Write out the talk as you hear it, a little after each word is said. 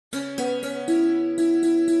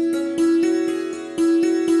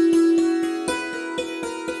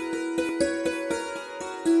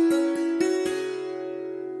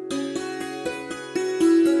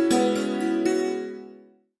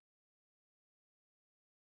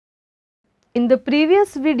In the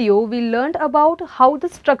previous video, we learned about how the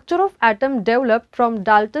structure of atom developed from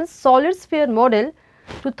Dalton's solid sphere model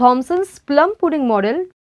to Thomson's plum pudding model.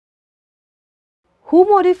 Who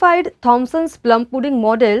modified Thomson's plum pudding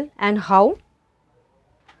model and how?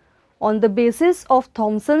 On the basis of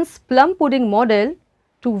Thomson's plum pudding model,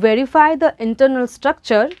 to verify the internal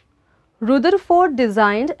structure, Rutherford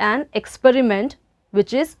designed an experiment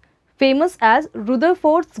which is famous as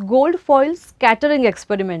Rutherford's gold foil scattering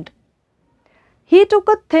experiment. He took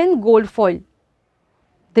a thin gold foil.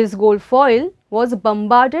 This gold foil was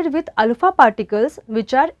bombarded with alpha particles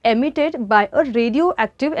which are emitted by a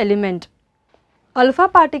radioactive element. Alpha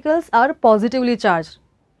particles are positively charged.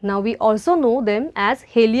 Now we also know them as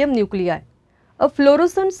helium nuclei. A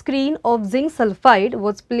fluorescent screen of zinc sulfide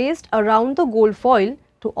was placed around the gold foil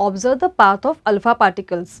to observe the path of alpha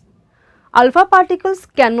particles. Alpha particles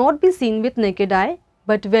cannot be seen with naked eye,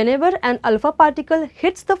 but whenever an alpha particle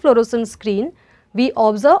hits the fluorescent screen, we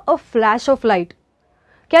observe a flash of light.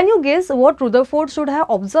 Can you guess what Rutherford should have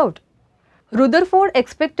observed? Rutherford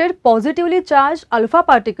expected positively charged alpha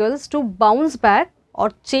particles to bounce back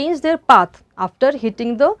or change their path after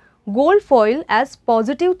hitting the gold foil, as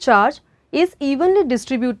positive charge is evenly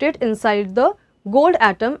distributed inside the gold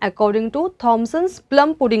atom according to Thomson's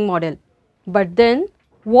plum pudding model. But then,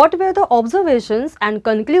 what were the observations and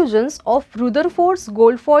conclusions of Rutherford's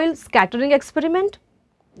gold foil scattering experiment?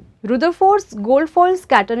 Rutherford's gold foil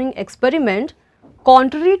scattering experiment,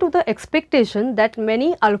 contrary to the expectation that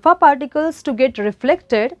many alpha particles to get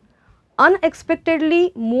reflected,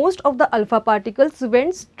 unexpectedly most of the alpha particles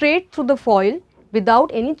went straight through the foil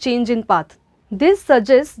without any change in path. This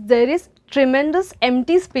suggests there is tremendous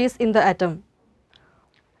empty space in the atom.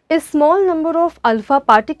 A small number of alpha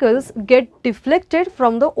particles get deflected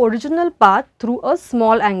from the original path through a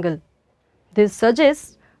small angle. This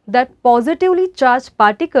suggests that positively charged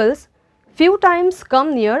particles few times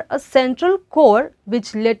come near a central core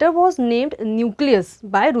which later was named nucleus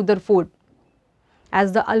by Rutherford.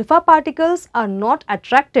 As the alpha particles are not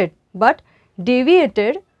attracted but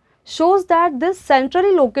deviated, shows that this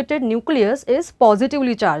centrally located nucleus is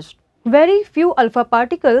positively charged. Very few alpha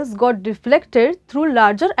particles got deflected through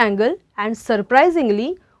larger angle, and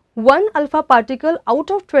surprisingly, one alpha particle out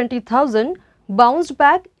of 20,000 bounced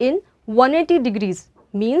back in 180 degrees,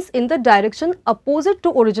 means in the direction opposite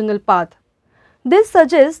to original path. This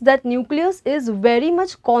suggests that nucleus is very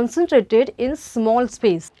much concentrated in small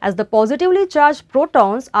space. As the positively charged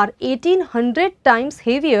protons are 1800 times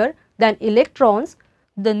heavier than electrons,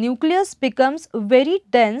 the nucleus becomes very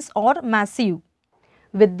dense or massive.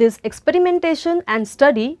 With this experimentation and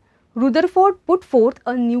study, Rutherford put forth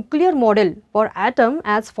a nuclear model for atom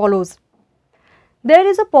as follows. There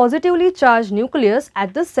is a positively charged nucleus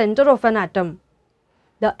at the center of an atom.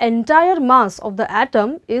 The entire mass of the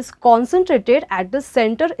atom is concentrated at the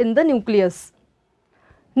center in the nucleus.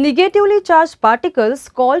 Negatively charged particles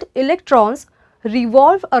called electrons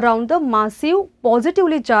revolve around the massive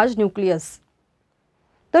positively charged nucleus.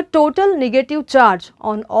 The total negative charge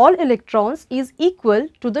on all electrons is equal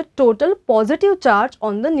to the total positive charge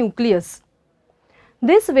on the nucleus.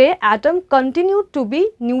 This way, atom continued to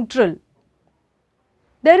be neutral.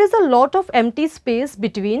 There is a lot of empty space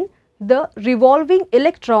between the revolving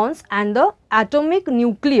electrons and the atomic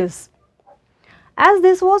nucleus. As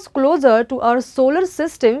this was closer to our solar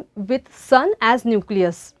system with Sun as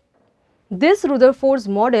nucleus. This Rutherford's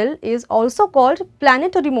model is also called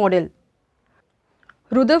planetary model.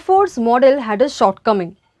 Rutherford's model had a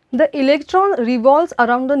shortcoming. The electron revolves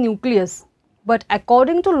around the nucleus, but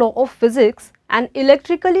according to law of physics, an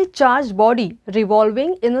electrically charged body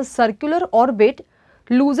revolving in a circular orbit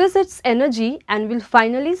loses its energy and will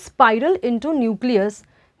finally spiral into nucleus,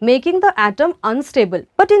 making the atom unstable.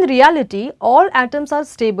 But in reality, all atoms are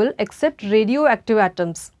stable except radioactive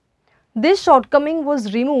atoms. This shortcoming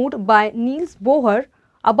was removed by Niels Bohr,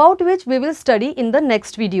 about which we will study in the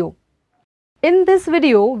next video. In this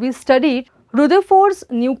video, we studied Rutherford's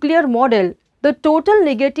nuclear model. The total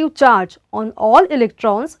negative charge on all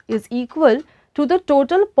electrons is equal to the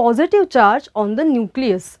total positive charge on the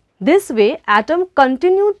nucleus. This way, atom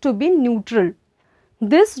continued to be neutral.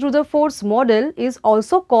 This Rutherford's model is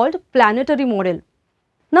also called planetary model.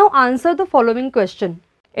 Now answer the following question.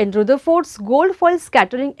 In Rutherford's gold foil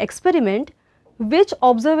scattering experiment, which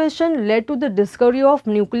observation led to the discovery of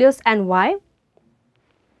nucleus and why?